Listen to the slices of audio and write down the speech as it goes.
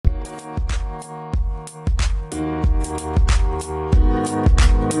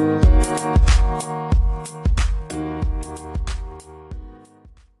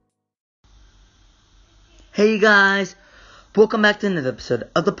Hey guys, welcome back to another episode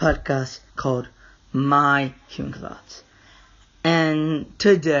of the podcast called My Human Thoughts. And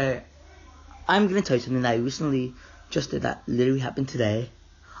today, I'm going to tell you something that I recently just did that literally happened today.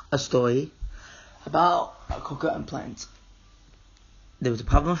 A story about a cochlear implant. There was a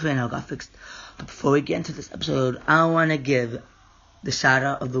problem with it and it got fixed. But before we get into this episode, I want to give the shout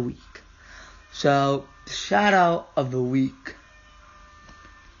out of the week. So, the shout out of the week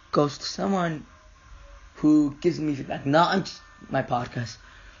goes to someone who gives me feedback, not on just my podcast,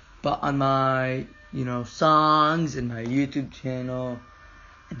 but on my, songs and my YouTube channel.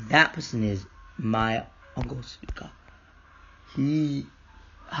 And that person is my Uncle Svika. He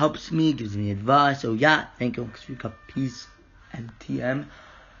helps me, gives me advice. So yeah, thank you, Uncle Svika. Peace and TM.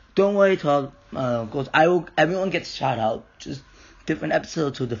 Don't worry to all my uncles. Everyone gets a shout out. Just different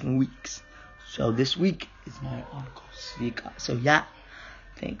episodes or different weeks. So this week is my Uncle Svika. So yeah.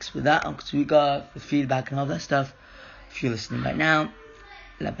 Thanks for that, Uncle Svika, for feedback and all that stuff. If you're listening right now,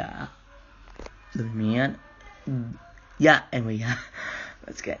 love me in. Anyway,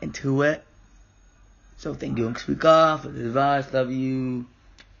 let's get into it. So thank you, Uncle Svika, for the advice. Love you.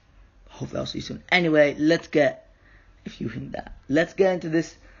 Hopefully I'll see you soon. Anyway, let's get into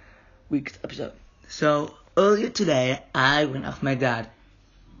this week's episode. So earlier today, I went off my dad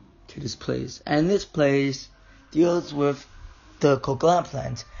to this place. And this place deals with the cochlear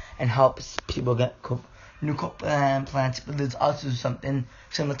implants and helps people get new cochlear implants, but there's also something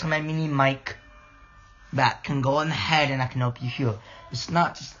similar to my mini mic that can go on the head and that can help you hear. It's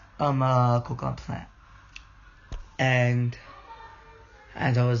not just a cochlear implant. And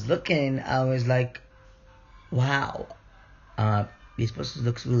as I was looking, I was like, wow, this person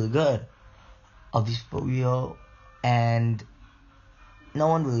looks really good. Are these for real? And no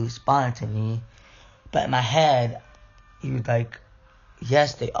one really responded to me, but in my head, he was like,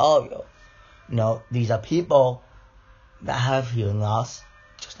 yes, they are real. These are people that have hearing loss,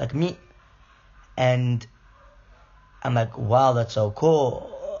 just like me. And I'm like, wow, that's so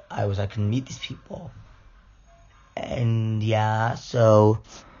cool. I can meet these people. And yeah, so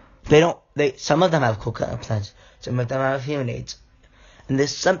some of them have cochlear implants, some of them have hearing aids. And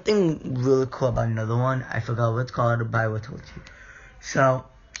there's something really cool about another one. I forgot what it's called, but I will tell you. So,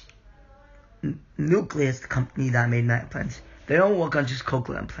 Nucleus, the company that made my implants, they don't work on just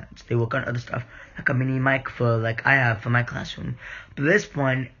cochlear implants. They work on other stuff, like a mini mic I have for my classroom. But this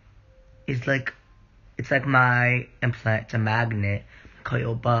one is it's like my implant. It's a magnet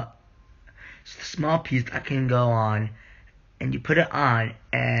coil, but it's a small piece that can go on, and you put it on,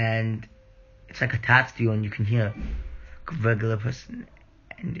 and it's like attached to you, and you can hear like a regular person,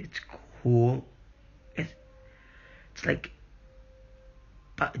 and it's cool.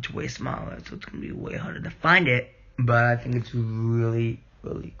 But it's way smaller, so it's going to be way harder to find it. But I think it's really,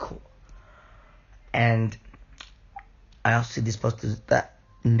 really cool. And I also see these posters that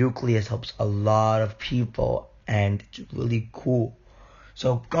Nucleus helps a lot of people, and it's really cool.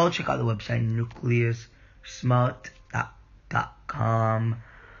 So go check out the website, nucleussmart.com.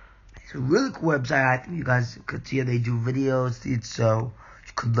 It's a really cool website. I think you guys could see how they do videos, so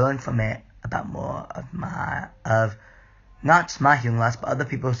you could learn from it about more of not just my hearing loss, but other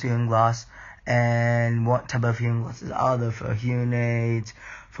people's hearing loss, and what type of hearing losses are there for hearing aids,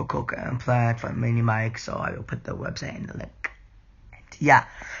 for cochlear implants, for mini mics. So I will put the website in the link. And yeah.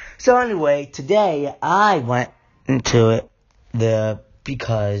 So anyway, today I went into it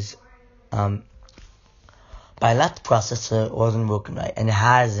because my left processor wasn't working right, and it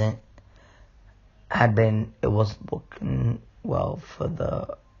wasn't working well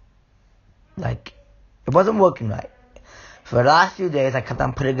it wasn't working right. For the last few days, I kept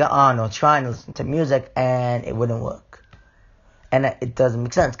on putting it on or trying to listen to music, and it wouldn't work. And it doesn't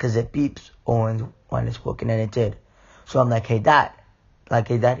make sense, because it beeps when it's working, and it did. So I'm like, hey, Dad,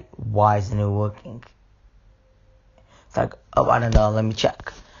 why isn't it working? It's like, oh, I don't know, let me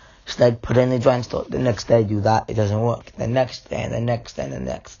check. So I put it in the dry store. The next day I do that, it doesn't work. The next day, and the next day, and the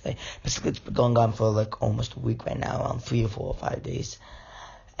next day. Basically, it's been going on for almost a week right now, around 3 or 4 or 5 days.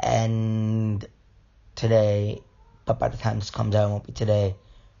 And today, but by the time this comes out, it won't be today.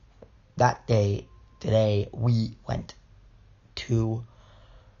 Today, we went to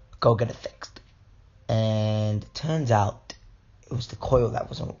go get it fixed. And it turns out it was the coil that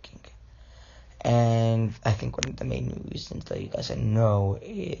wasn't working. And I think one of the main reasons that you guys should know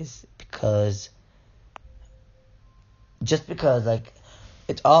is because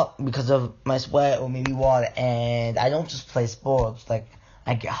it's all because of my sweat or maybe water. And I don't just play sports. I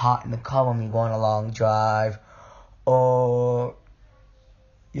get hot in the car when we go on a long drive. Or,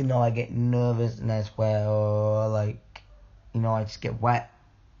 I get nervous and I sweat, or I just get wet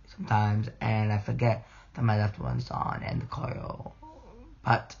sometimes and I forget that my left one's on and the coil,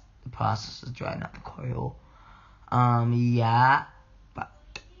 but the process is dry, not the coil. Yeah, but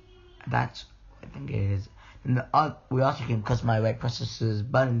that's what I think it is. And we also can customize my right processor's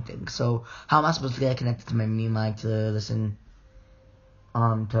button thing. So how am I supposed to get connected to my mini mic to listen to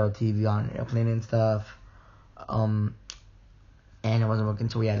TV on an airplane and stuff? And it wasn't working,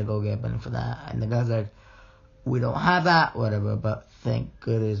 so we had to go get a button for that. And the guy's like, we don't have that, whatever. But thank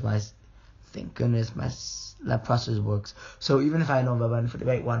goodness my left processor works. So even if I don't have a button for the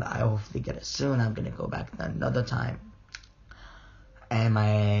right one, I hopefully get it soon. I'm gonna go back another time. And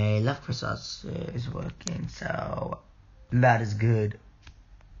my left processor is working, so that is good.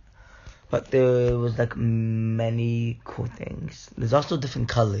 But there was like many cool things. There's also different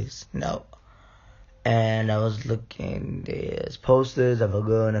colors, And I was looking, there's posters of a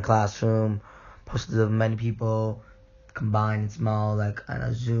girl in a classroom, posters of many people combined and small, like on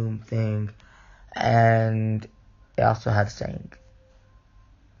a Zoom thing. And it also had a saying,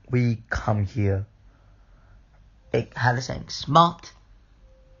 "We come here." It had a saying, "Smart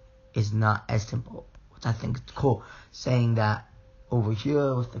is not as simple," which I think is cool. Saying that over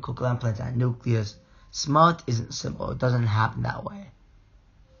here with the cochlear implants and nucleus, smart isn't simple. It doesn't happen that way.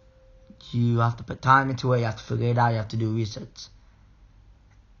 You have to put time into it. You have to figure it out. You have to do research.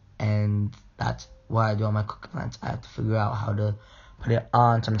 And that's what I do on my cochlear implants. I have to figure out how to put it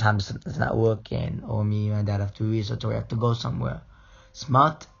on. Sometimes something's not working, or me and my dad have to research, or we have to go somewhere.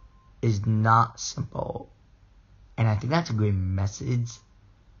 Smart is not simple. And I think that's a great message.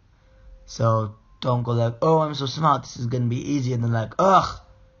 So don't go like, "Oh, I'm so smart, this is going to be easy," and then like, ugh,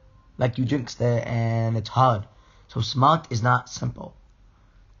 like you jinxed it and it's hard. So smart is not simple.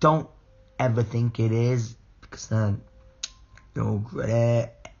 Don't ever think it is, because then you'll regret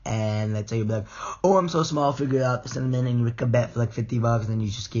it. And let's say you'll be like, "Oh, I'm so smart, I'll figure it out this in a minute," and you make a bet for like $50, and then you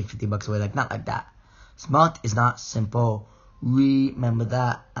just gave $50 away. Like, not like that. Smart is not simple. Remember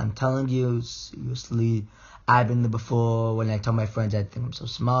that. I'm telling you, seriously. I've been there before when I tell my friends I think I'm so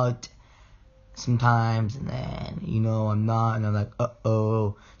smart sometimes, and then, I'm not, and I'm like,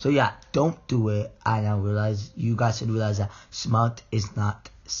 uh-oh. So yeah, don't do it. I now realize, you guys should realize that smart is not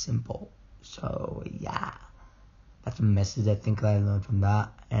simple. So yeah, that's a message I think I learned from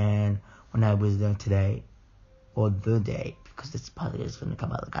that. And when I was there today, or the day, because this podcast is going to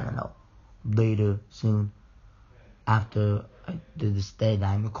come out, like, I don't know, later, soon, after I did this day that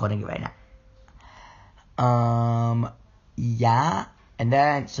I'm recording it right now. Yeah. And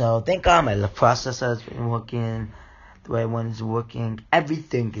then, so thank God my processor has been working, the way one is working,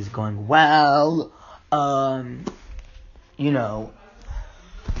 everything is going well.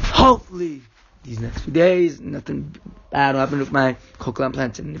 Hopefully these next few days, nothing bad will happen with my cochlear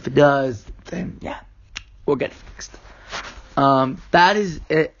implants, and if it does, then yeah, we'll get it fixed. That is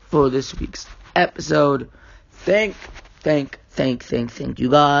it for this week's episode. Thank you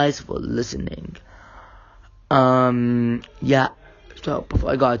guys for listening. Yeah. So before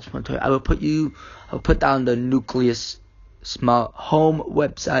I go, I just want to tell you, I will put down the Nucleus Smart Home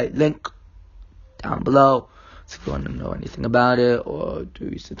website link down below. So if you want to know anything about it or do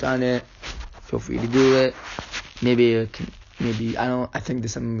research on it, feel free to do it. I think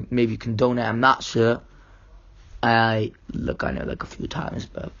there's some, maybe you can donate, I'm not sure. I look on it like a few times,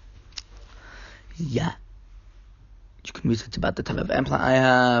 but yeah. You can research about the type of implant I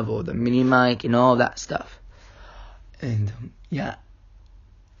have, or the mini mic, and all that stuff. And, yeah.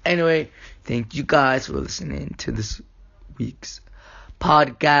 Anyway, thank you guys for listening to this week's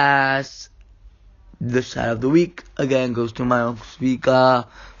podcast. The shout of the week, again, goes to my Uncle Speaker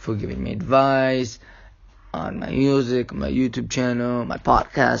for giving me advice on my music, my YouTube channel, my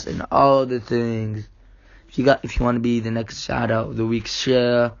podcast, and all the things. If you want to be the next shout out of the week,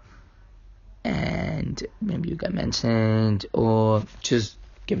 share. And maybe you get mentioned, or just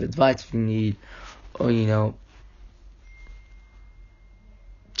give advice if you need, or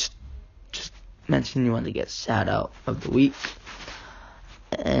just mention you want to get shout out of the week.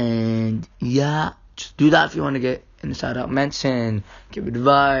 And yeah, just do that if you want to get in the shout out mention, give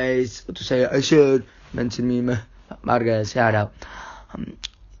advice, or to say I should mention me, my shout out.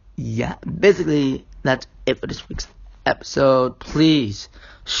 Yeah, basically that's it for this week's episode. Please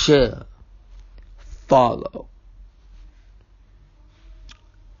share, follow.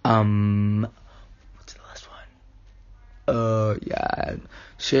 What's the last one? Yeah.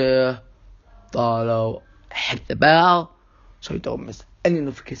 Share, follow, hit the bell so you don't miss any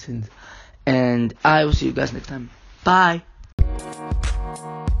notifications. And I will see you guys next time. Bye.